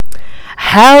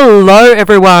Hello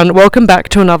everyone, welcome back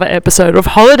to another episode of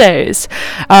Holidays.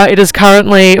 It is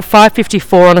currently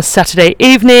 5:54 on a Saturday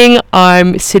evening.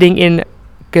 I'm sitting in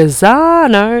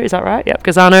Gazzano, is that right? Yep,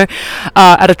 Gazzano,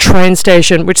 at a train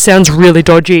station, which sounds really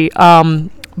dodgy,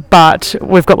 but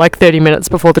we've got like 30 minutes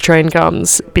before the train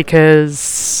comes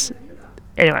because...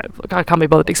 Anyway, I can't be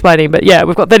bothered explaining, but yeah,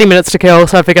 we've got 30 minutes to kill,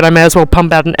 so I figured I may as well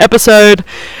pump out an episode.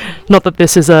 Not that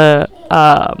this is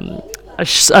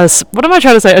what am I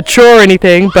trying to say, a chore or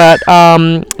anything, but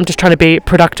I'm just trying to be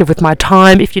productive with my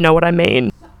time, if you know what I mean.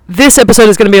 This episode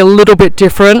is going to be a little bit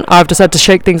different. I've decided to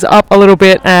shake things up a little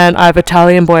bit, and I have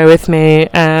Italian boy with me,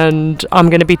 and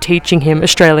I'm going to be teaching him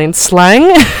Australian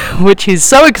slang, which he's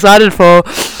so excited for,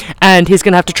 and he's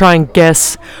going to have to try and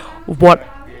guess what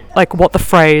the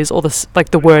phrase or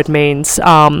the word means,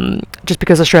 just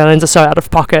because Australians are so out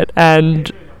of pocket,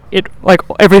 and it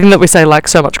everything that we say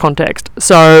lacks so much context.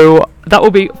 So that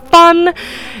will be fun.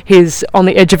 He's on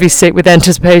the edge of his seat with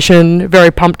anticipation,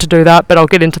 very pumped to do that, but I'll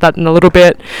get into that in a little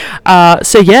bit.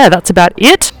 So yeah, that's about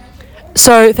it.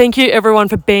 So thank you everyone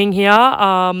for being here,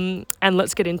 and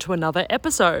let's get into another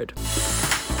episode.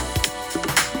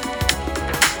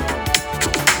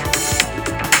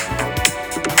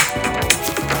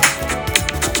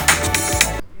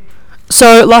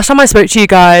 So last time I spoke to you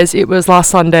guys, it was last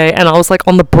Sunday, and I was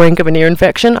on the brink of an ear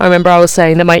infection. I remember I was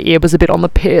saying that my ear was a bit on the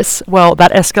piss. Well,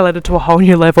 that escalated to a whole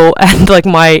new level, and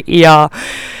my ear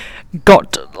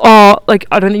got, I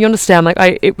don't think you understand,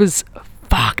 it was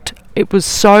fucked. It was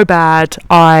so bad.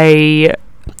 I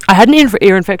had an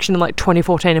ear infection in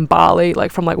 2014 in Bali,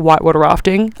 from whitewater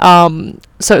rafting.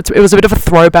 So it was a bit of a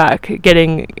throwback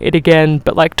getting it again,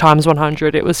 but times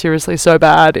 100. It was seriously so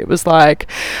bad. It was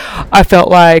I felt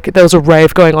like there was a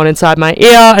rave going on inside my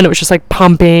ear, and it was just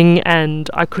pumping, and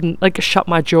I couldn't shut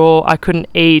my jaw. I couldn't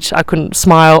eat. I couldn't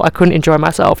smile. I couldn't enjoy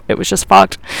myself. It was just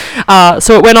fucked.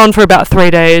 So it went on for about 3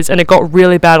 days, and it got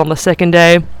really bad on the second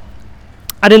day.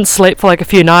 I didn't sleep for a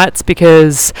few nights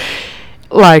because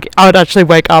I would actually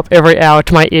wake up every hour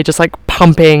to my ear just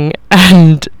pumping,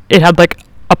 and it had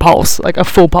a pulse, a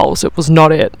full pulse. It was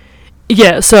not it.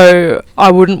 Yeah, so I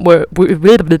wouldn't wish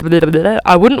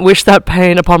that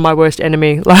pain upon my worst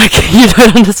enemy. You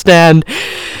don't understand.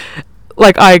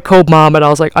 I called mom and I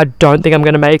was I don't think I'm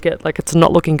gonna make it. It's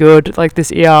not looking good.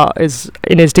 This ear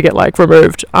it needs to get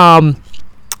removed.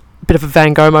 Bit of a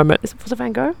Van Gogh moment. Was it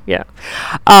Van Gogh? Yeah.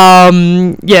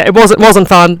 Yeah, it wasn't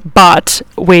fun, but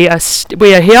we are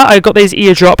here. I got these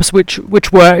ear drops which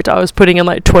worked. I was putting in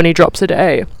 20 drops a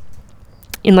day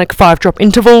in 5-drop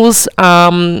intervals.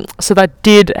 So that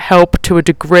did help to a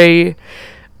degree,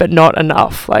 but not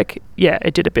enough. Yeah,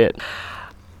 it did a bit.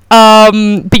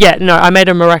 But yeah, no, I made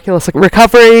a miraculous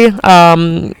recovery.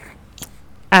 And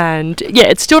yeah,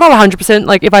 it's still not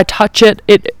 100%. If I touch it,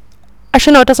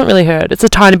 actually, no, it doesn't really hurt. It's a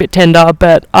tiny bit tender,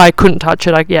 but I couldn't touch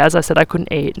it. As I said, I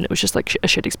couldn't eat, and it was just a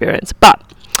shit experience. But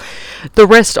the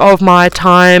rest of my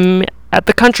time at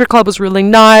the country club was really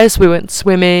nice. We went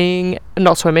swimming.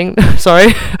 Not swimming,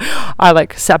 sorry. I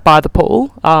sat by the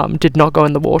pool, did not go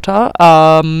in the water,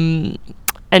 and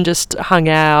just hung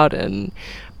out and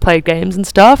played games and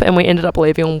stuff. And we ended up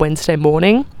leaving on Wednesday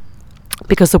morning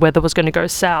because the weather was going to go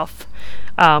south.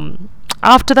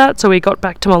 After that, so we got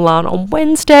back to Milan on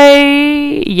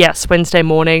Wednesday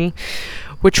morning,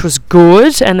 which was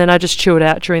good, and then I just chilled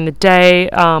out during the day,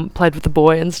 played with the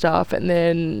boy and stuff, and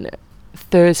then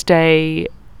Thursday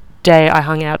day I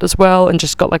hung out as well and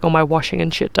just got all my washing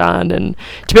and shit done. And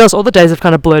to be honest, all the days have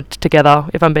kind of blurred together,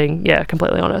 if I'm being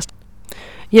completely honest.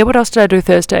 Yeah, what else did I do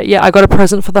Thursday? Yeah, I got a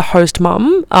present for the host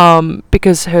mum,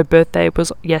 because her birthday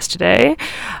was yesterday.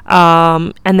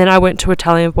 And then I went to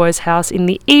Italian boy's house in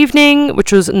the evening,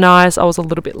 which was nice. I was a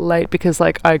little bit late because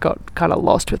I got kind of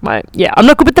lost with I'm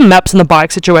not good with the maps and the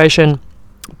bike situation,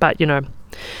 but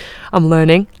I'm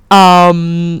learning.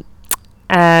 And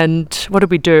what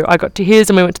did we do? I got to his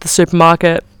and we went to the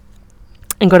supermarket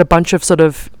and got a bunch of sort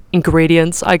of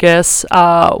ingredients, I guess.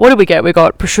 What did we get? We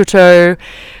got prosciutto,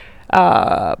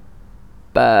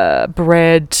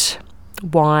 bread,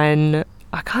 wine,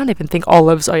 I can't even think,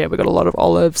 olives. Oh yeah, we got a lot of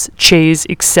olives, cheese,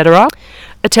 etc.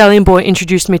 Italian boy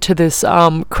introduced me to this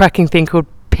cracking thing called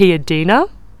piadina.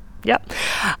 Yep,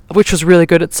 which was really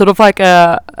good. It's sort of like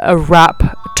a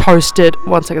wrap toasted.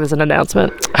 One second, there's an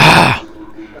announcement.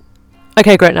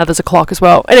 Okay, great. Now there's a clock as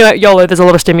well. Anyway, YOLO. There's a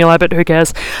lot of stimuli, but who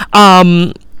cares?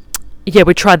 Yeah,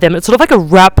 we tried them. It's sort of like a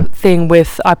wrap thing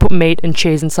with, I put meat and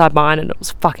cheese inside mine, and it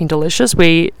was fucking delicious.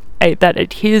 We ate that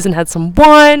at his and had some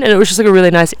wine, and it was just a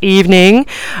really nice evening.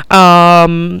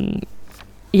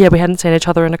 yeah, we hadn't seen each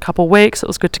other in a couple weeks. It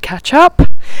was good to catch up.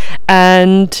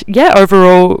 And yeah,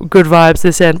 overall good vibes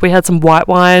this end. We had some white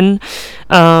wine.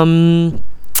 And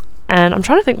I'm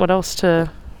trying to think what else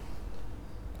to...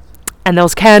 And there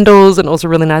was candles, and it was a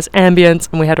really nice ambience,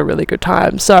 and we had a really good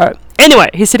time. So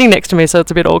anyway, he's sitting next to me, so it's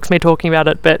a bit awkward me talking about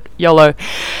it, but YOLO.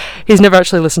 He's never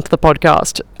actually listened to the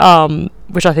podcast,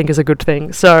 which I think is a good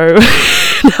thing. So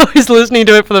now he's listening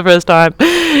to it for the first time.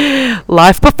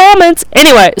 Live performance.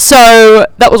 Anyway, so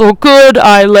that was all good.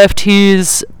 I left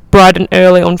his bright and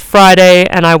early on Friday,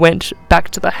 and I went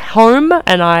back to the home,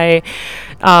 and I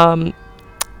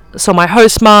saw my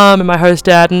host mum and my host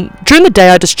dad, and during the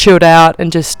day I just chilled out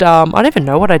and just I don't even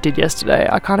know what I did yesterday.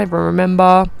 I can't even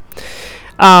remember.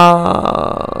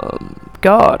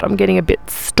 God, I'm getting a bit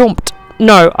stumped.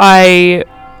 No,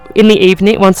 in the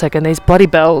evening, one second, these bloody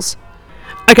bells.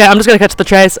 Okay, I'm just gonna cut to the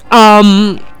chase.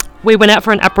 We went out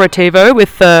for an aperitivo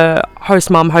with the host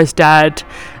mum, host dad,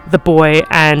 the boy,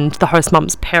 and the host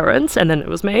mum's parents, and then it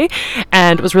was me,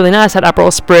 and it was really nice. Had Aperol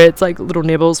spritz, like little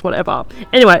nibbles, whatever.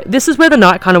 Anyway, this is where the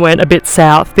night kind of went a bit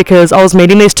south, because I was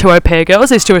meeting these two au pair girls,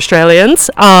 these two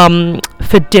Australians,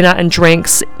 for dinner and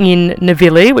drinks in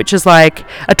Navili, which is like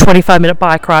a 25-minute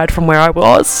bike ride from where I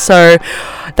was. So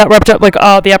that wrapped up, like,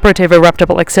 the aperitivo wrapped up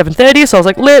at like 7:30, so I was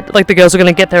like lit, like the girls are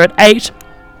going to get there at 8.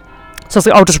 So I was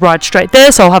like, I'll just ride straight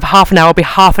there, so I'll have half an hour, I'll be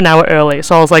half an hour early.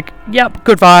 So I was like, yep,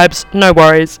 good vibes, no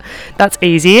worries, that's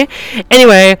easy.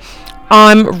 Anyway,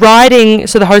 I'm riding,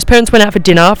 so the host parents went out for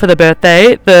dinner for their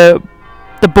birthday, the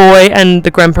boy and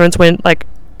the grandparents went, like,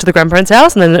 to the grandparents'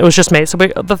 house, and then it was just me, so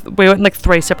we went, like,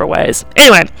 3 separate ways.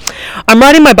 Anyway, I'm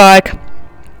riding my bike,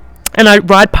 and I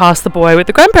ride past the boy with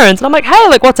the grandparents, and I'm like, hey,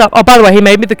 like, what's up? Oh, by the way, he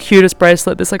made me the cutest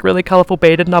bracelet, this, like, really colourful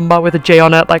beaded number with a G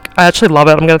on it. Like, I actually love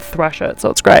it. I'm going to thrash it, so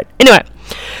it's great. Anyway,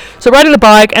 so riding the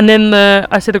bike, and then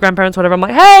I see the grandparents, whatever. I'm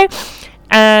like, hey,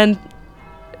 and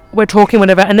we're talking,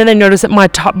 whatever, and then they notice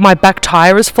that my back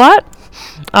tyre is flat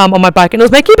on my bike, and it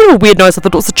was making a bit of a weird noise. I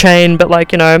thought it was the chain, but,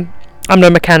 like, you know, I'm no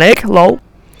mechanic, lol.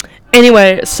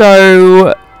 Anyway,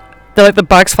 so... they're like, the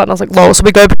bike's flat, and I was like, lol. So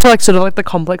we go to, like, sort of like the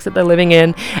complex that they're living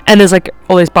in, and there's like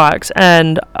all these bikes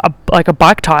and a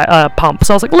bike tire pump.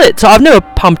 So I was like, lit. So I've never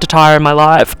pumped a tire in my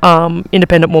life,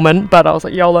 independent woman, but I was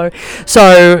like, YOLO.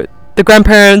 So the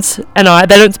grandparents and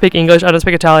they don't speak English, I don't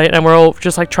speak Italian, and we're all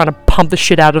just like trying to pump the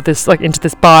shit out of this, like, into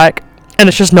this bike, and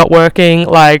it's just not working.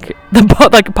 Like,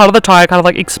 like part of the tire kind of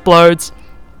like explodes.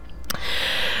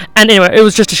 And anyway, it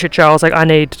was just a shit show. I was like,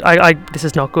 this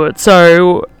is not good.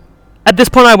 So at this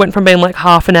point, I went from being like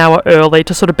half an hour early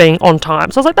to sort of being on time.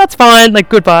 So I was like, that's fine, like,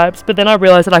 good vibes. But then I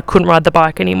realized that I couldn't ride the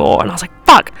bike anymore. And I was like,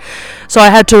 fuck. So I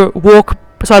had to walk.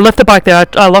 So I left the bike there.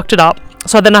 I locked it up.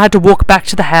 So then I had to walk back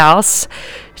to the house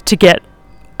to get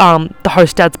the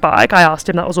host dad's bike. I asked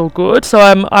him, that was all good. So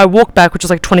I walked back, which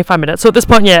was like 25 minutes. So at this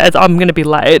point, yeah, I'm going to be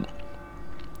late.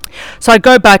 So I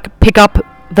go back, pick up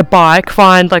the bike,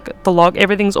 find like the log.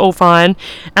 Everything's all fine.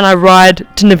 And I ride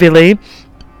to Navili.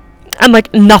 And,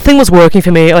 like, nothing was working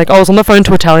for me. Like, I was on the phone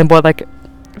to Italian boy, like,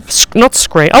 not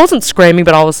scream. I wasn't screaming,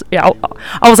 but I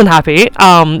wasn't happy.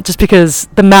 Just because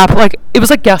the map, like, it was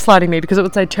like gaslighting me, because it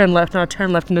would say turn left, and I'd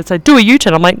turn left, and it'd say do a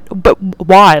U-turn. I'm like, but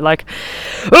why? Like,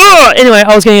 ugh! Anyway,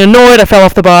 I was getting annoyed. I fell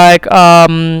off the bike.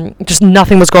 Just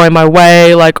nothing was going my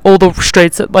way. Like, all the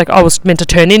streets that, like, I was meant to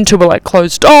turn into were, like,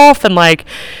 closed off, and, like,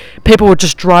 people were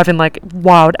just driving like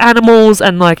wild animals,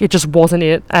 and like it just wasn't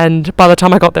it. And by the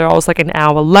time I got there, I was like an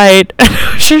hour late. And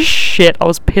it was just shit. I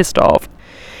was pissed off.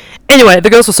 Anyway,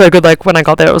 the girls were so good. Like, when I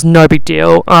got there, it was no big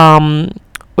deal.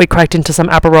 We cracked into some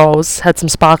Aperols, had some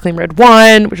sparkling red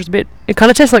wine, which was a bit, it kind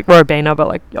of tastes like Robina, but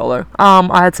like YOLO.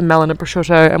 I had some melon and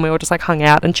prosciutto, and we all just like hung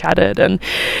out and chatted, and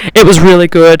it was really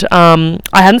good. I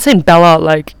hadn't seen Bella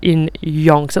like in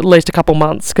yonks, at least a couple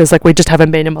months, because like we just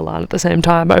haven't been in Milan at the same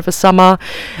time over summer.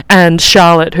 And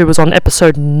Charlotte, who was on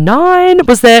episode 9,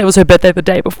 was there. It was her birthday the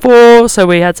day before, so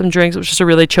we had some drinks. It was just a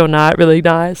really chill night, really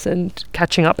nice, and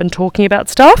catching up and talking about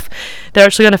stuff. They're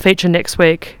actually going to feature next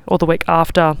week or the week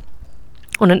after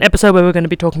on an episode where we're going to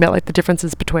be talking about like the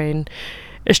differences between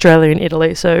Australia and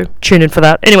Italy, so tune in for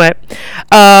that. Anyway,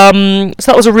 so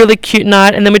that was a really cute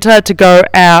night, and then we decided to go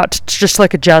out to just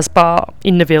like a jazz bar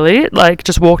in Navili, like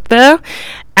just walked there,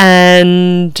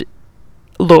 and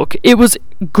look, it was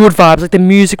good vibes. Like, the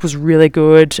music was really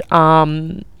good. It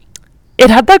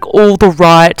had like all the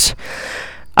right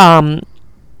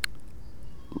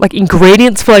like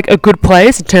ingredients for like a good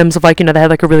place, in terms of like, you know, they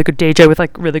had like a really good DJ with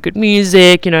like really good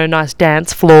music, you know, nice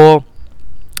dance floor,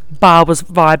 bar was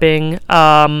vibing,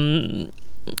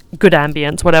 good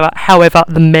ambience, whatever. However,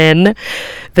 the men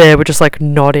there were just like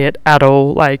not it at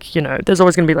all. Like, you know, there's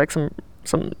always going to be like some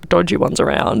some dodgy ones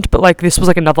around, but like this was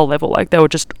like another level. Like they were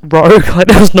just rogue. Like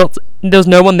there was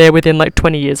no one there within like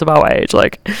 20 years of our age.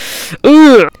 Like,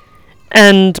 ugh.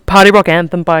 And Party Rock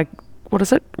Anthem by, what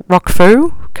is it? Rock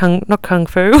Fu? Not Kung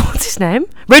Fu. What's his name?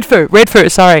 Red Fu,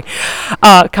 sorry.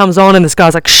 Comes on and this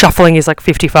guy's like shuffling. He's like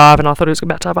 55 and I thought he was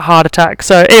about to have a heart attack.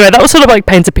 So anyway, that was sort of like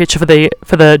paints a picture for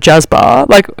the jazz bar.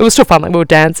 Like it was still fun. Like we were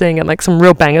dancing and like some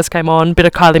real bangers came on. Bit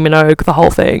of Kylie Minogue, the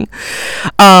whole thing.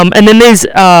 And then these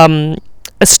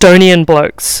Estonian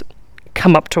blokes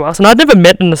come up to us. And I'd never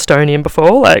met an Estonian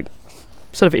before. Like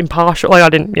sort of impartial. Like I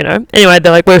didn't, Anyway,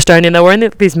 they're like, we're Estonian. They were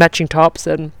in these matching tops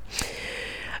and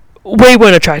we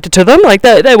weren't attracted to them. Like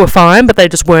they were fine, but they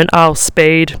just weren't our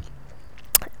speed.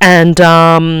 And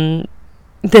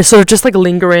they're sort of just like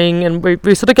lingering, and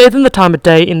we sort of gave them the time of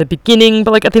day in the beginning,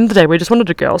 but like at the end of the day we just wanted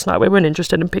a girls' night. We weren't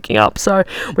interested in picking up, so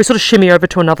we sort of shimmy over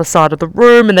to another side of the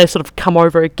room and they sort of come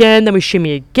over again, then we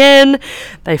shimmy again,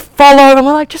 they follow and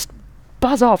we're like, just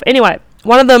buzz off. Anyway,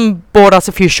 one of them bought us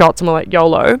a few shots and we're like,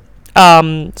 YOLO. So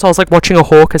I was like watching a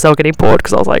hawk as they were getting bored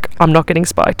because I was like, I'm not getting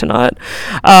spiked tonight.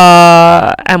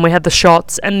 And we had the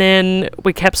shots and then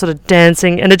we kept sort of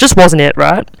dancing and it just wasn't it,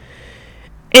 right?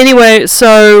 Anyway,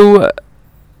 so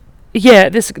yeah,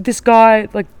 this guy,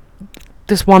 like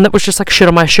this one that was just like shit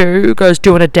on my shoe, goes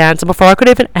doing a dance, and before I could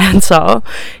even answer,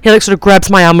 he like sort of grabs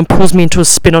my arm and pulls me into a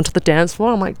spin onto the dance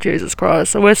floor. I'm like, Jesus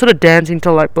Christ. So we're sort of dancing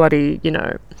to like bloody,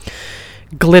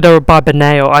 Glitter by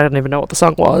Benet, or I don't even know what the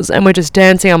song was, and we're just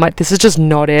dancing. I'm like, this is just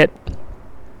not it.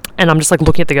 And I'm just like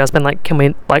looking at the girls, being like, can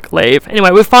we like leave? Anyway,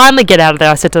 we finally get out of there.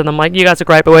 I said to them, like, you guys are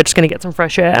great, but we're just going to get some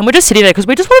fresh air. And we're just sitting there because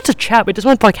we just wanted to chat. We just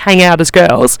wanted to like hang out as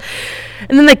girls.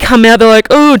 And then they come out, they're like,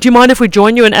 oh, do you mind if we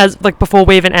join you? And as like before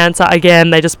we even answer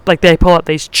again, they just like, they pull up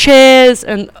these chairs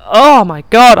and oh my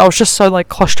God, I was just so like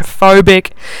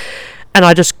claustrophobic and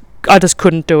I just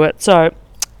couldn't do it. So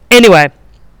anyway,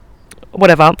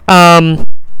 whatever.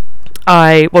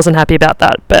 I wasn't happy about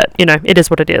that, but it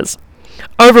is what it is.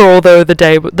 Overall, though,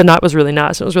 the night was really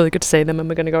nice. It was really good to see them, and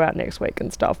we're going to go out next week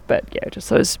and stuff. But yeah, just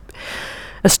those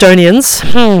Estonians,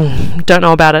 don't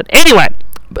know about it. Anyway,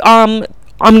 I'm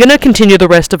going to continue the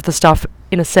rest of the stuff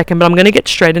in a second, but I'm going to get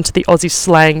straight into the Aussie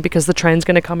slang because the train's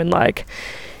going to come in like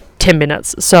 10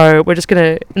 minutes. So we're just going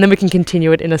to, and then we can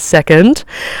continue it in a second.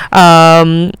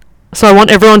 So I want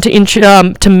everyone to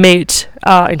introduce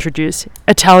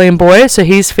Italian Boy. So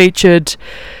he's featured,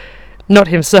 not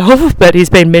himself, but he's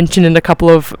been mentioned in a couple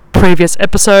of previous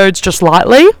episodes just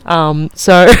lightly.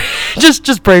 So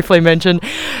just briefly mentioned.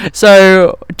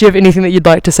 So do you have anything that you'd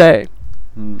like to say?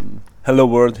 Hello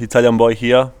world, Italian Boy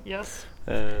here. Yes.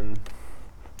 And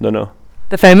no.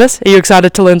 The famous? Are you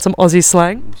excited to learn some Aussie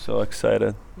slang? I'm so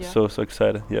excited. Yeah. So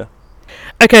excited, yeah.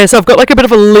 Okay, so I've got like a bit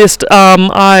of a list.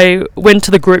 I went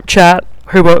to the group chat,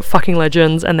 who were fucking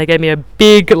legends, and they gave me a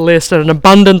big list and an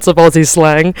abundance of Aussie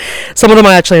slang. Some of them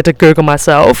I actually had to Google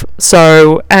myself.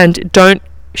 So, and don't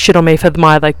shit on me for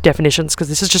my like definitions because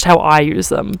this is just how I use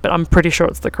them, but I'm pretty sure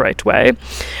it's the correct way.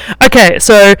 Okay,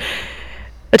 so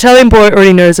Italian Boy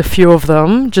already knows a few of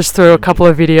them just through a couple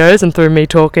of videos and through me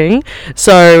talking.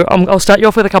 So I'll start you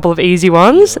off with a couple of easy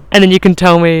ones, and then you can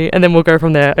tell me, and then we'll go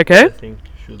from there. Okay? I think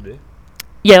should be.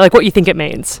 Yeah, like what you think it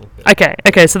means. Okay.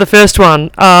 So the first one,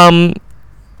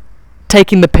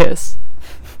 taking the piss.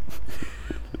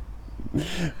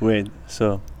 Wait,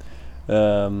 so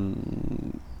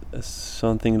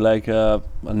something like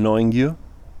annoying you?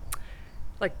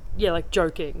 Like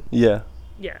joking. Yeah.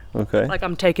 Yeah. Okay. Like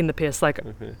I'm taking the piss, like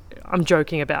Okay. I'm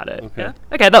joking about it. Okay. Yeah?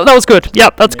 Okay, that was good.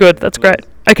 Yep, that's good. That's great.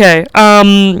 Okay.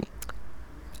 I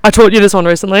taught you this one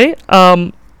recently.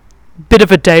 Bit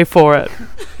of a day for it.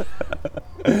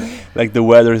 Like the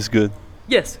weather is good.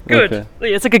 Yes, good. Okay.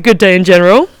 Yeah, it's like a good day in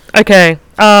general. Okay.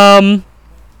 Oh,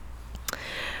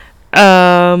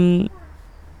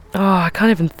 I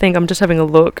can't even think. I'm just having a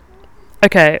look.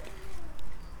 Okay.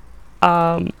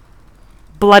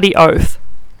 Bloody oath.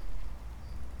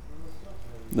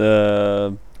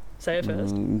 Say it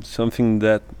first. Something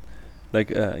that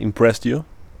like impressed you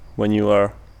when you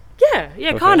are. Yeah,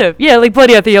 Okay. kind of. Yeah, like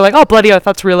bloody oath. You're like, oh, bloody oath.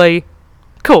 That's really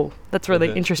cool. That's really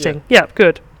Okay, interesting. Yeah,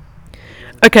 good.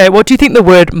 Okay, what do you think the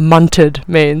word munted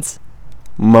means?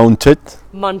 Mounted.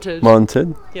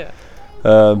 Munted. Yeah.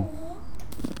 A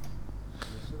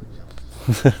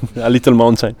little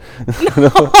mountain.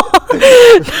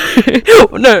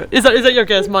 No, is that your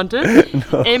guess? Munted.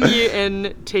 No.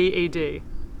 Munted.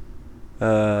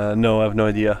 No, I have no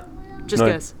idea. Just No.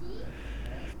 guess.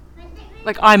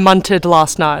 Like I munted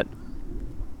last night.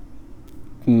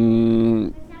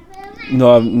 No,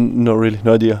 no, really,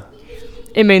 no idea.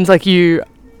 It means like you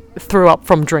threw up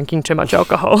from drinking too much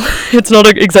alcohol. It's not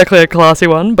exactly a classy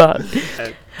one, but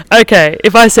Okay,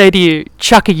 if I say to you,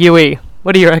 chuck a Yui,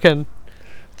 what do you reckon?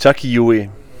 Chucky Yui.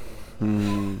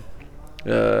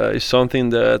 Is something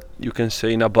that you can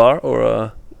say in a bar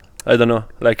or I don't know,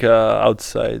 like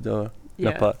outside or in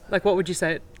a pub. Like what would you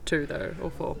say it to though, or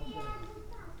for?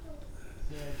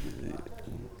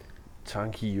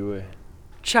 Chunky Yui.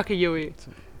 Chuck a Yui.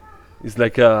 It's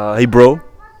like hey bro.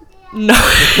 No.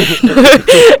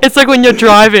 It's like when you're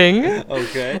driving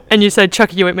Okay. and you say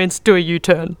chuck a Yui, it means do a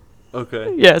U-turn.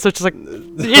 Okay. Yeah, so it's just like,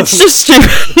 it's just stupid.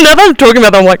 Now that I'm talking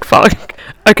about it, I'm like, fuck.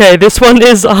 Okay, this one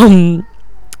is the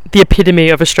epitome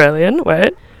of Australian.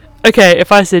 Wait. Okay,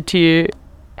 if I said to you,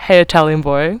 hey Italian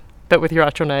boy, but with your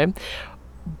actual name,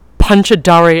 punch a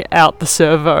durry out the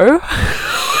servo.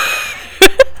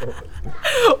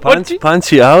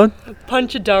 Punchy out?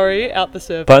 Punch a durry out the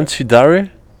servo. Punchy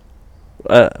Dari?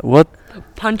 What?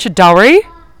 Punch a durry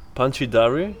Punchy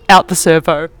Dari? out the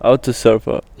servo. Out the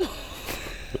server.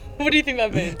 What do you think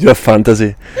that means? You have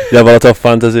fantasy. You have a lot of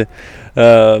fantasy.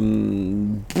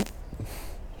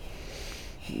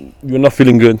 You're not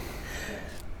feeling good.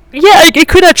 Yeah, it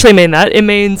could actually mean that. It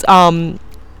means,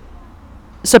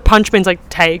 so punch means like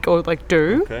take or like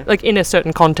do, Okay. like in a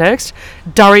certain context.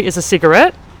 Durry is a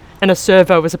cigarette, and a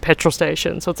servo is a petrol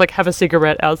station. So it's like have a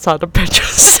cigarette outside a petrol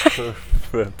station.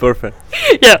 Perfect.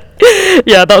 yeah,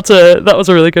 that was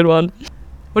a really good one.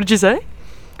 What did you say?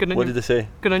 Good on What you. did they say?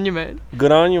 Good on you, mate.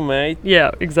 Good on you, mate.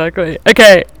 Yeah, exactly.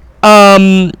 Okay,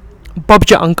 Bob's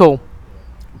your uncle.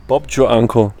 Bob's your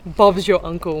uncle. Bob's your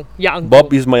uncle. Yeah, uncle.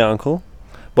 Bob is my uncle.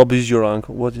 Bob is your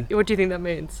uncle. What do you think that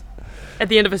means? At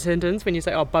the end of a sentence, when you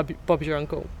say, "Oh, Bob's your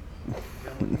uncle."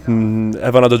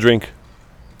 Have another drink.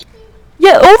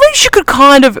 Yeah, all these you could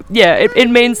kind of. Yeah, it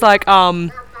means like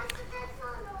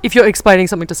if you're explaining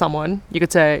something to someone, you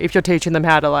could say if you're teaching them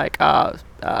how to like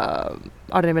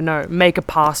I don't even know, make a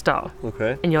pasta,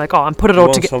 Okay. and you're like, oh, and put it You all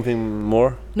want together. something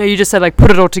more? No, you just say like put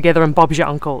it all together and Bob's your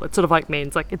uncle. It sort of like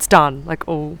means like it's done, like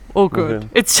all good. Okay.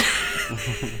 It's.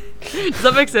 Does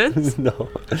that make sense? No.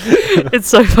 It's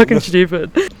so fucking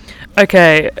stupid.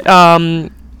 Okay,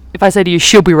 if I say to you,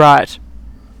 she'll be right.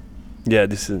 Yeah,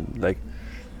 this is like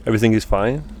everything is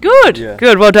fine. Good, Yeah.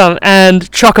 good, well done. And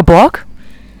chock-a-block.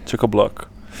 Choco-block.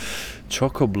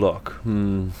 Choco-block.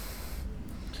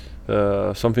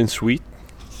 Something sweet.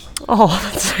 Oh,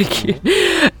 that's so cute.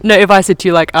 No, if I said to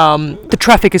you like, the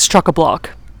traffic is chock-a-block.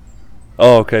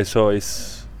 Oh, okay. So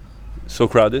it's so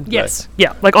crowded. Yes,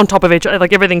 yeah, like on top of each other,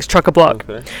 like everything's chock-a-block.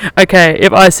 Okay. Okay,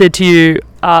 if I said to you,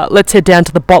 let's head down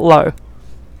to the botlo.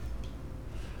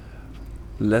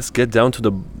 Let's get down to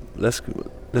the.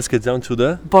 Let's get down to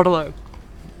the. Botlo.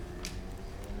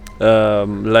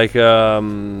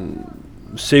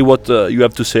 Say what you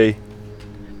have to say.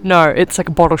 No, it's like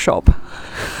a bottle shop.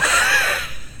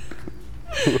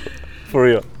 For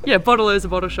real. Yeah, bottle is a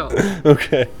bottle shop.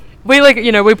 Okay. We like,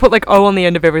 we put like O on the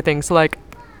end of everything. So like,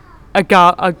 a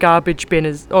garbage bin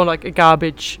is, or like a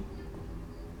garbage.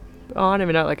 Oh, I don't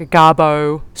even know, like a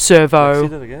garbo, Say servo,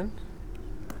 that again.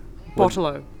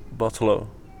 bottle-o. Bottle.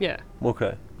 Yeah,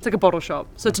 Okay. it's like a bottle shop.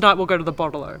 So tonight we'll go to the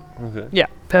bottle-o. Okay. Yeah,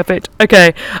 perfect.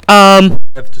 Okay. I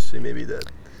have to say maybe that.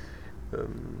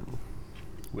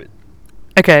 Wait.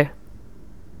 Okay.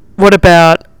 What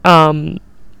about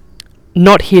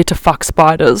not here to fuck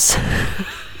spiders?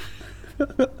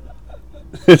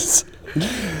 It's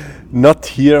not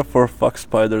here for fuck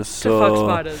spiders. To So fuck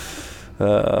spiders.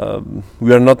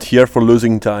 we are not here for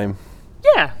losing time.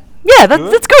 Yeah. Yeah,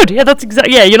 that's good. Yeah, that's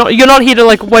exactly. Yeah, you're not here to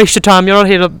like waste your time. You're not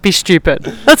here to be stupid.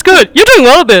 That's good. You're doing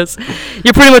well at this.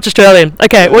 You're pretty much Australian.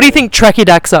 Okay, what do you think tracky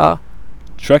ducks are?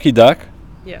 Tracky duck.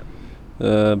 Yeah.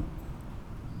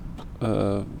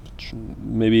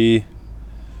 Maybe.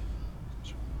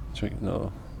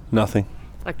 No, nothing.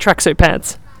 Like tracksuit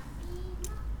pants.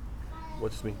 What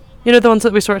does it mean? You know the ones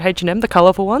that we saw at H&M, the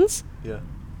colourful ones? Yeah.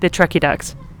 They're tracky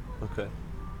ducks. Okay.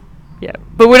 Yeah,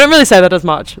 but we don't really say that as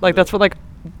much. Like that's what like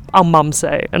our mums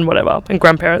say and whatever, and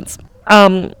grandparents.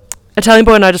 Italian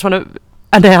boy and I just want to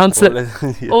announce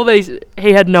that Yeah. all these,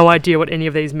 he had no idea what any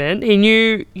of these meant.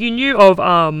 You knew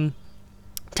of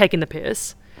taking the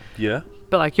piss, Yeah.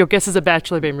 but like your guesses have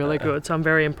actually been really good, so I'm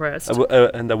very impressed.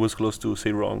 And I was close to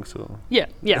say wrong, so. Yeah.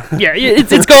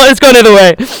 It's gone either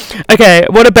way. Okay,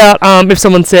 what about if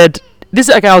someone said this?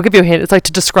 Okay, I'll give you a hint. It's like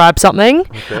to describe something.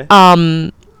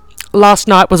 Okay. Last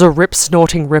night was a rip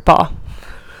snorting ripper.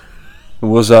 It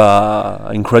was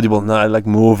a incredible night, like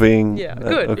moving. Yeah,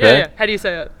 good. Okay. Yeah. How do you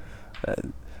say it?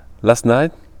 Last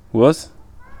night was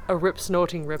A rip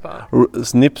snorting ripper.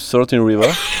 snip sorting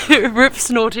river. Rip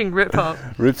snorting ripper.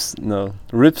 Rip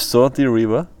sorting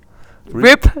river.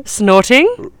 Rip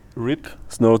snorting. Rip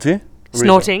snorty.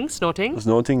 Snorting.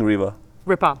 Snorting river.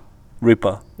 Ripper.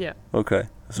 Ripper. Yeah. Okay.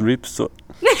 It's rip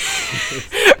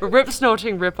Rip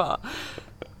snorting ripper.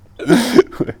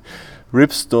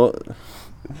 rip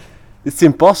It's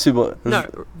impossible. No,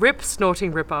 rip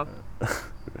snorting ripper.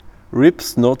 Rip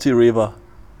snorty river.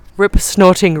 Rip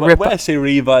snorting Why ripper. I say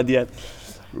river at the end?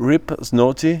 Rip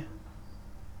snorty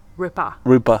Ripper.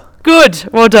 ripper. Good.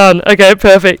 Well done. Okay,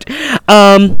 perfect.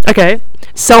 Okay.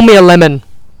 Sell me a lemon.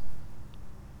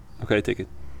 Okay, take it.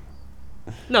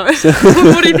 No.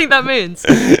 What do you think that means?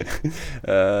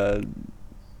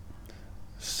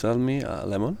 Sell me a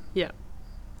lemon. Yeah.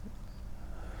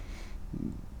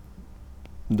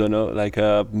 Don't know. Like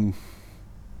don't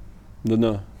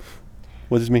know.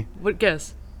 What does it mean? What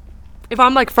guess? If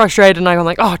I'm like frustrated and I'm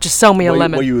like, oh, just sell me a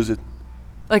lemon. Why use it?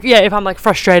 Like, yeah, if I'm like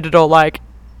frustrated or like,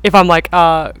 if I'm like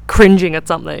cringing at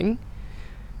something,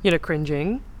 you know,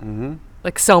 cringing. Mm-hmm.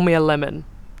 Like, sell me a lemon.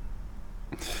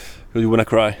 You wanna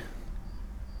cry?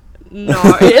 No,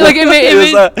 it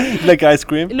means like ice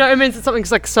cream. no, it means that something's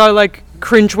like so like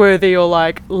cringeworthy or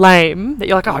like lame that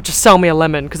you're like, oh, just sell me a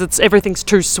lemon because everything's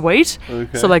too sweet.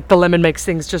 Okay. So like the lemon makes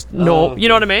things just Okay. You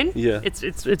know what I mean? Yeah. It's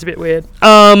a bit weird.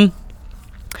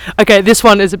 Okay, this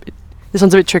one's a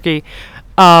bit tricky.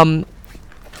 A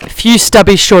few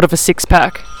stubbies short of a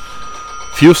 6-pack.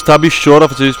 Few stubbies short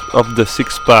of the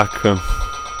 6-pack.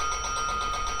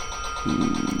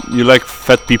 You like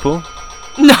fat people?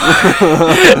 No,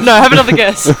 no. Have another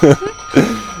guess.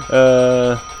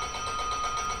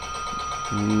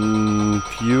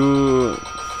 Few.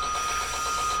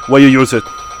 Why you use it?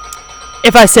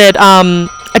 If I said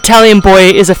Italian boy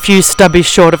is a few stubbies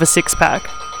short of a 6-pack.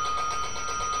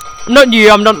 Not you.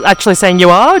 I'm not actually saying you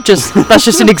are. Just that's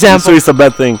just an example. So it's a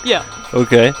bad thing. Yeah.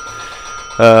 Okay.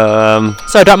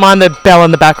 So don't mind the bell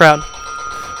in the background.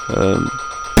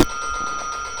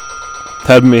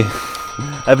 Help me.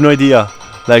 I have no idea.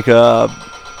 Like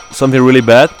something really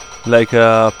bad. Like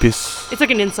piss. It's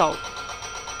like an insult.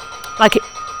 Like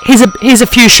he's a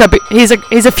few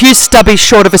stubbies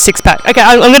short of a 6-pack. Okay,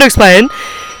 I'm going to explain.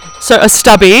 So a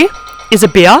stubby is a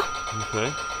beer.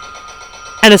 Okay.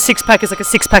 And a 6-pack is like a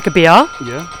 6-pack of beer.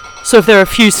 Yeah. So if there are a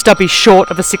few stubbies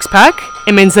short of a 6-pack,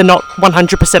 it means they're not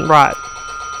 100% right.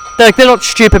 They're not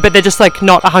stupid, but they're just like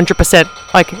not 100%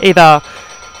 like either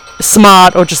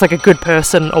smart or just like a good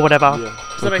person or whatever. Yeah.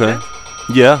 Does that make sense?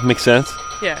 Yeah, makes sense.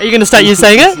 Yeah. Are you going to start you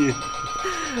saying it?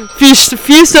 Few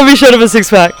stubbies short of a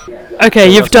 6-pack. Okay,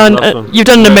 Yeah, you've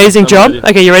done an amazing I'm job. ready.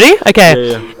 Okay, you ready?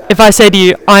 Okay. Yeah. If I say to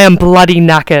you, I am bloody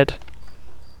knackered.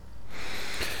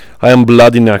 I am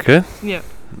bloody knackered. Yeah.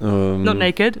 Not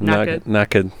naked, knackered.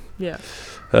 Knackered. Yeah.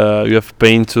 You have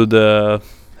pain to the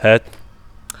head.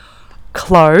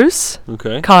 Close.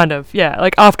 Okay. Kind of. Yeah.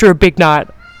 Like after a big night.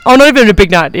 Oh, not even a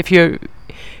big night. If you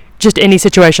just any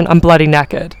situation, I'm bloody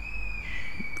knackered.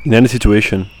 In any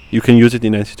situation, you can use it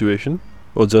in any situation,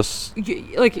 or just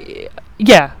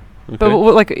Yeah. okay. But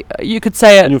like you could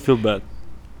say and it. you feel bad.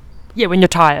 Yeah, when you're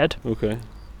tired. Okay.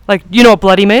 Like you know what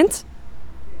bloody means?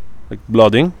 Like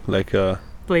blooding, like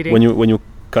Bleeding. when you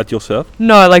cut yourself.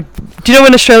 No, like do you know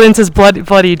when Australian says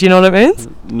bloody? Do you know what it means?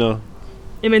 No.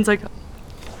 It means like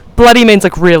bloody means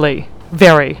like really,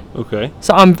 very. Okay.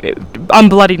 So I'm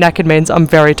bloody knackered means I'm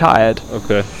very tired.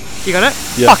 Okay. You got it?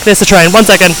 Yeah. Fuck, there's a train. 1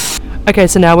 second. Okay,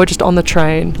 so now we're just on the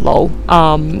train. Lol.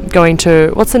 Going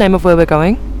to what's the name of where we're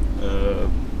going?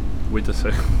 Wait a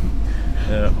sec.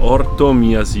 Orto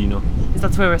Miasino.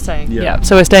 That's where we're staying. Yeah. Yeah.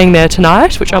 So we're staying there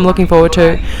tonight, which I'm looking forward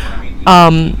to.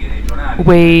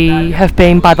 We have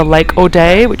been by the lake all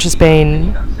day, which has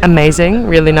been amazing,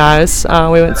 really nice.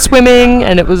 We went swimming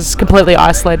and it was completely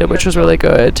isolated, which was really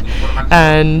good.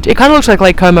 And it kind of looks like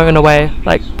Lake Como in a way,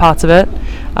 like parts of it.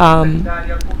 And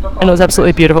it was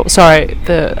absolutely beautiful. Sorry,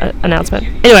 the announcement.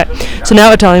 Anyway, so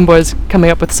now Italian Boy's coming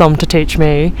up with some to teach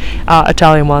me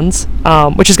Italian ones,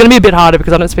 which is going to be a bit harder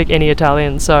because I don't speak any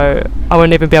Italian, so I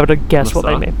won't even be able to guess what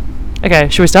they mean. Okay,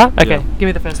 should we start? Okay, Yeah. give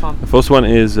me the first one. The first one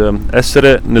is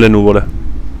essere nelle nuvole.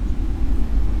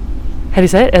 How do you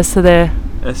say it? Essere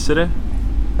Essere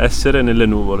nelle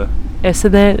nuvole.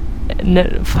 essere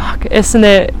nelle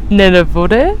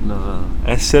nuvole? No.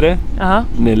 Essere Uh-huh.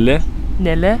 nelle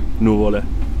Nelle. nuvole.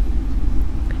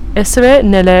 Essere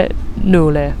nelle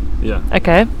nuvole. Yeah.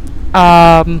 Okay.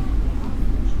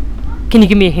 Can you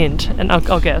give me a hint and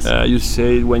I'll guess? You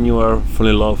say it when you are full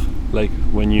in love, like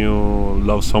when you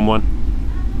love someone.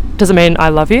 Does it mean I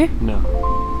love you? No.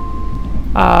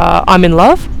 I'm in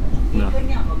love? No.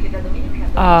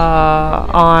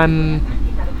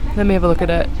 Let me have a look at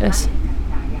it. Yes.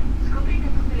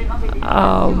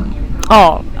 Are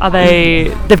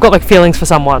they've got like feelings for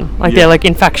someone, like they're like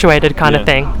infatuated kind of Yeah.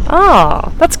 thing.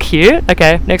 Oh, that's cute.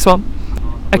 Okay, next one.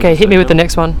 Okay, hit me with the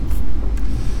next one.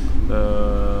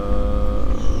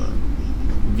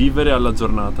 Vivere alla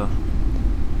giornata.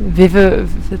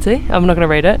 See? I'm not going to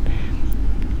read it.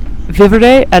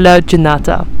 Vivere alla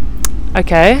giornata.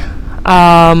 Okay.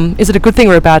 Is it a good thing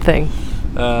or a bad thing?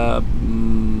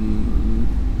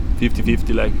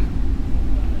 50-50, like,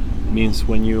 means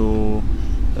when you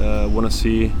want to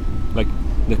see like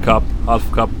the cup,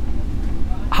 half cup.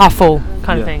 Half full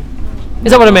kind of Yeah. thing.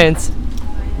 Is that what it means?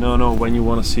 No, when you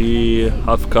want to see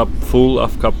half cup full,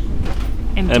 half cup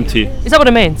empty, Is that what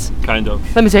it means? kind of.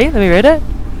 Let me see. Let me read it.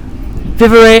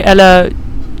 Vivere alla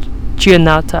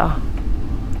giornata.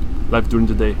 Life during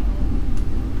the day.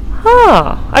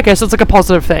 Ah, okay, so it's like a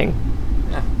positive thing.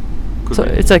 Could So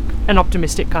be. it's like an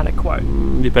optimistic kind of quote.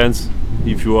 Depends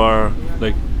if you are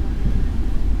like,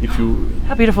 if you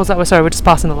How beautiful is that? We're sorry, we're just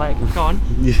passing the lake. Go on.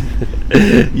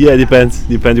 yeah, depends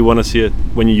you want to see it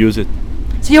when you use it.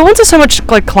 So your ones are so much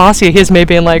like classier. Here's me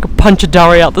being like punch a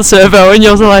durry out the servo, and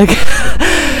yours are like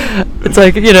it's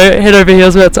like, you know, head over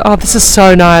heels. Where it's, oh, this is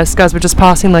so nice, guys. We're just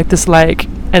passing like this lake,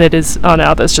 and it is. Oh,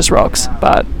 now there's just rocks,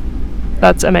 but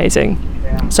that's amazing.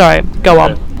 Sorry, go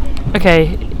on. Okay,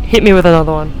 hit me with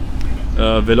another one.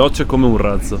 Veloce come un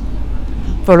razzo.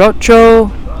 Veloce.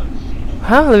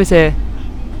 Huh? Let me see.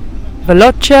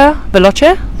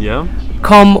 Veloce. Yeah,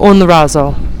 Come un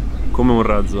raso. come un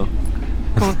razzo.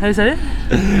 How do you say it?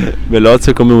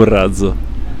 Veloce come un razzo.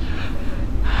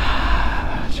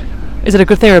 Is it a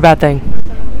good thing or a bad thing?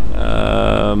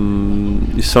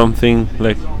 Is something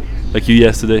like you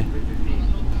yesterday,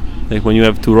 like when you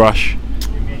have to rush.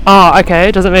 Oh,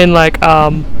 okay. Does it mean like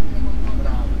I'm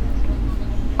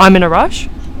in a rush?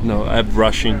 No, I'm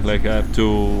rushing, like I have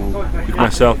to quick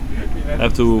myself. I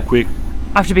have to quick.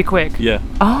 I have to be quick. Yeah,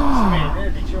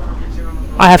 Oh.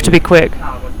 I have to be quick.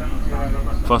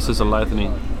 fast as a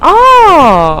lightning.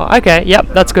 Oh, okay. Yep,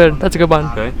 that's good. That's a good one.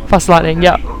 Okay. Fast lightning.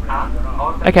 Yep.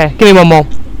 Okay, give me one more.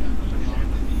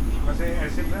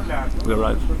 We're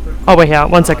right. Oh, we're here.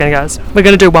 1 second, guys. We're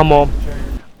gonna do one more.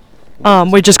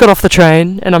 We just got off the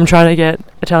train, and I'm trying to get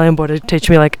Italian boy to teach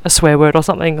me like a swear word or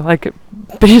something. Like,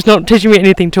 but he's not teaching me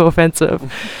anything too offensive.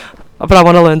 But I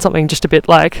want to learn something just a bit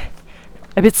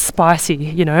spicy.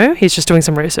 You know, he's just doing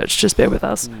some research. Just bear with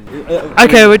us.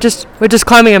 Okay, we're just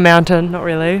climbing a mountain. Not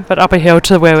really, but up a hill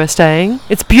to where we're staying.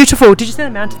 It's beautiful. Did you see the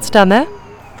mountains down there?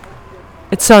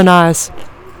 It's so nice.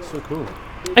 So cool.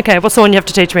 Okay, what's the one you have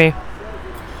to teach me?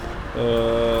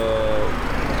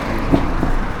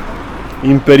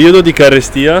 In periodo di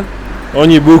carestia,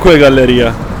 ogni buco è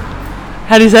galleria.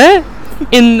 How do you say it?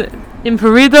 In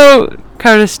periodo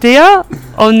carestia,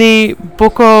 ogni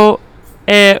buco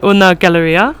è una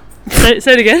galleria. Say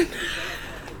it again.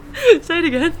 Say it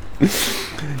again.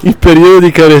 In periodo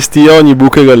di carestia, ogni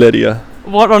buco è galleria.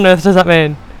 What on earth does that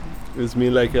mean? It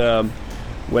means like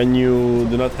when you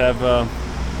do not have.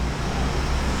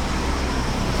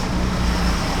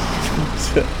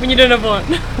 When you don't have one.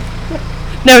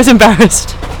 No, it's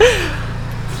embarrassed.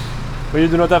 When you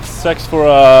do not have sex for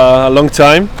a long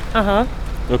time. Uh-huh.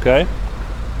 Okay.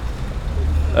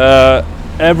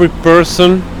 Every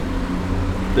person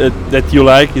that you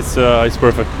like is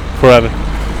perfect forever.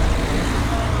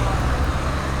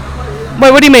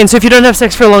 Wait, what do you mean? So if you don't have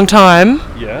sex for a long time,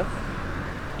 Yeah.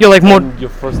 you're like more And your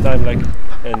first time, like,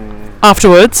 and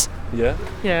afterwards? yeah,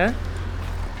 Yeah.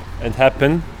 and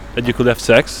happen that you could have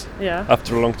sex Yeah.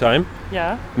 after a long time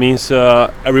Yeah. means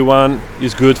everyone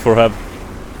is good for have.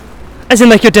 As in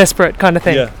like you're desperate kind of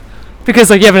thing? Yeah. Because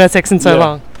like you haven't had sex in so Yeah.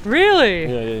 long? Really?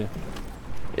 Yeah.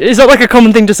 Is that like a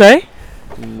common thing to say?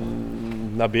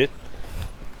 A bit.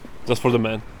 Just for the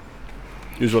man,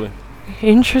 usually.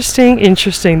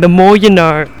 Interesting. The more you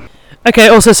know. Okay,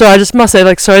 also, so I just must say,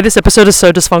 like, sorry, this episode is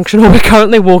so dysfunctional. We're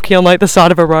currently walking on, like, the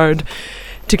side of a road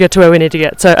to get to where we need to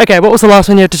get. So, okay, what was the last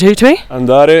one you had to teach me?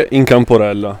 Andare in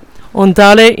camporella.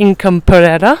 Andare in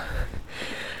camperera.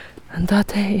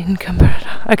 Andate in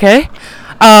camperera. Okay.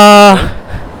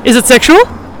 Is it sexual?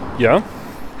 Yeah.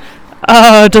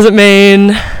 Does it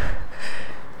mean...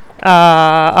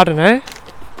 I don't know.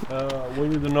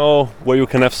 When you don't know where you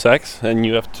can have sex and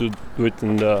you have to do it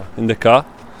in the car,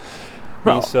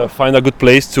 means find a good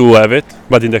place to have it,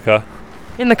 but in the car.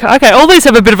 In the car. Okay, all these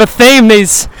have a bit of a theme,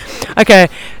 these. Okay,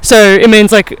 so it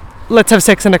means like, let's have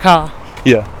sex in a car.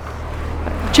 Yeah.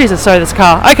 Jesus, sorry, this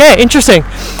car. Okay, interesting.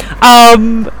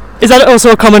 Is that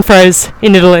also a common phrase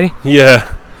in Italy?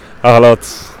 Yeah, a lot.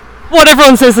 What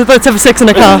everyone says is let's have sex in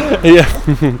a car. Yeah.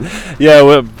 Yeah.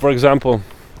 Well, for example,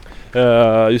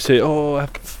 you say, "Oh, I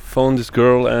found this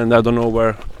girl, and I don't know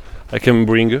where I can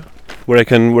bring her, where I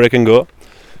can go."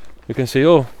 You can say,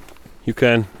 "Oh, you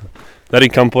can that in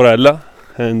Camporella,"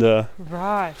 and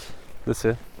Right. that's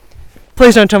it.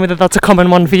 Please don't tell me that that's a common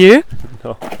one for you.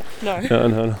 No. No.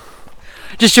 No.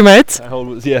 Just your mates? I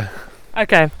always, yeah.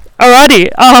 Okay. Alrighty.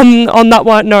 On that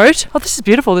one note, oh, this is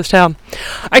beautiful, this town.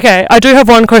 Okay, I do have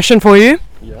one question for you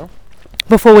Yeah.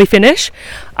 before we finish.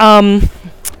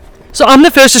 So I'm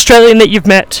the first Australian that you've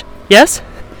met, yes?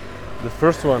 The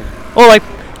first one. Or like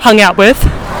hung out with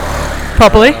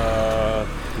properly?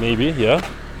 Maybe, yeah.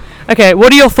 Okay,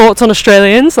 what are your thoughts on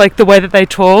Australians? Like the way that they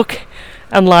talk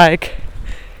and like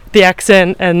the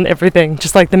accent and everything,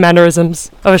 just like the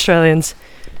mannerisms of Australians.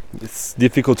 It's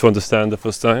difficult to understand the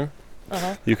first time.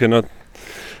 Uh-huh. You cannot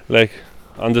like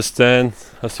understand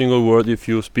a single word if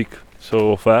you speak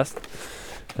so fast.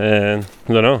 And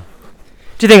I don't know.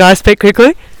 Do you think I speak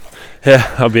quickly?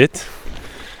 Yeah, a bit.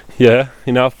 Yeah,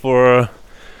 enough for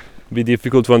be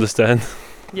difficult to understand.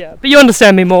 Yeah, but you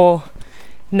understand me more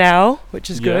now, which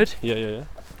is good. Yeah.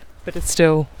 But it's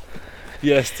still...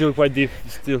 Yeah, still quite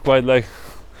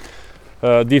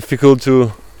difficult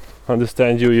to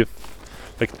understand you if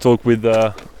like talk with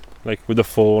with the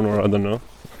phone or I don't know.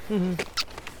 Mm-hmm.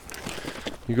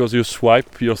 Because you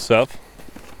swipe yourself,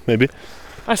 maybe.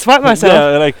 I swipe myself?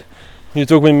 Yeah, like you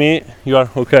talk with me, you are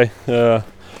okay.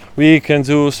 We can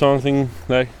do something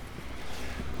like,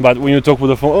 but when you talk with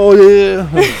the phone, oh yeah.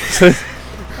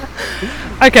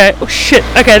 Okay, oh shit.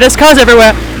 Okay, there's cars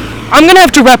everywhere. I'm gonna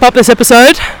have to wrap up this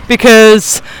episode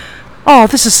because, oh,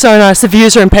 this is so nice. The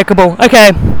views are impeccable.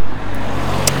 Okay.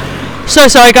 So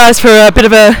sorry guys for a bit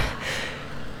of a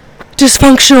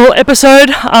dysfunctional episode.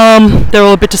 They're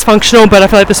all a bit dysfunctional, but I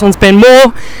feel like this one's been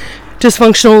more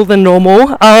dysfunctional than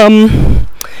normal.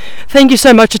 Thank you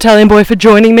so much, Italian boy, for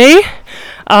joining me.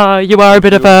 You are a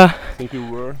bit of a... Thank you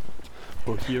were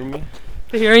for hearing me.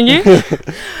 For hearing you.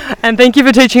 And thank you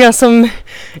for teaching us some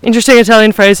interesting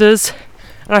Italian phrases.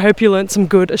 And I hope you learnt some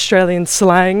good Australian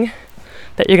slang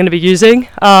that you're going to be using.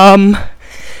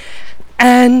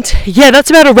 And yeah, that's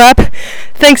about a wrap.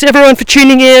 Thanks everyone for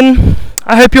tuning in.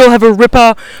 I hope you all have a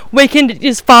ripper weekend. It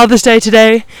is Father's Day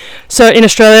today, so in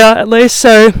Australia at least.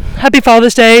 So happy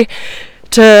Father's Day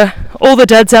to all the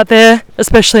dads out there,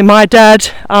 especially my dad.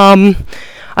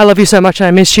 I love you so much and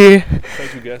I miss you.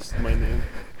 Thank you, guessed my name.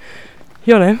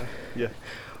 Your name? Yeah.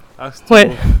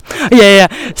 Wait. Yeah.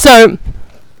 So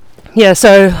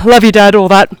love you, Dad. All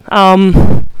that.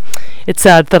 It's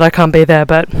sad that I can't be there,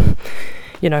 but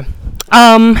you know.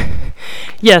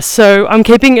 Yes. So I'm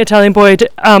keeping Italian boy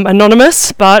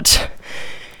anonymous, but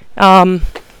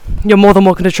you're more than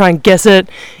welcome to try and guess it.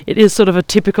 It is sort of a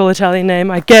typical Italian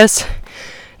name, I guess.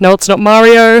 No, it's not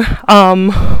Mario,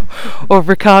 or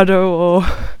Riccardo, or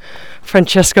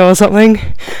Francesco or something.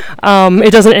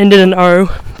 It doesn't end in an O,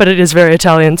 but it is very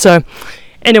Italian. So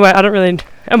anyway, I don't really...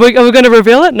 Are we going to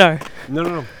reveal it? No.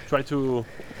 No. Try to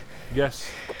guess.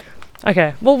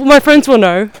 Okay. Well, my friends will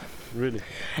know. Really?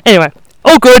 Anyway,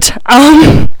 all good.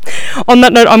 On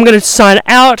that note, I'm going to sign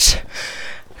out.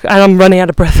 And I'm running out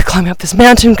of breath climbing up this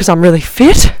mountain because I'm really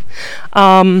fit.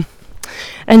 And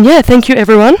yeah, thank you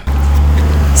everyone.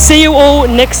 See you all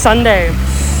next Sunday.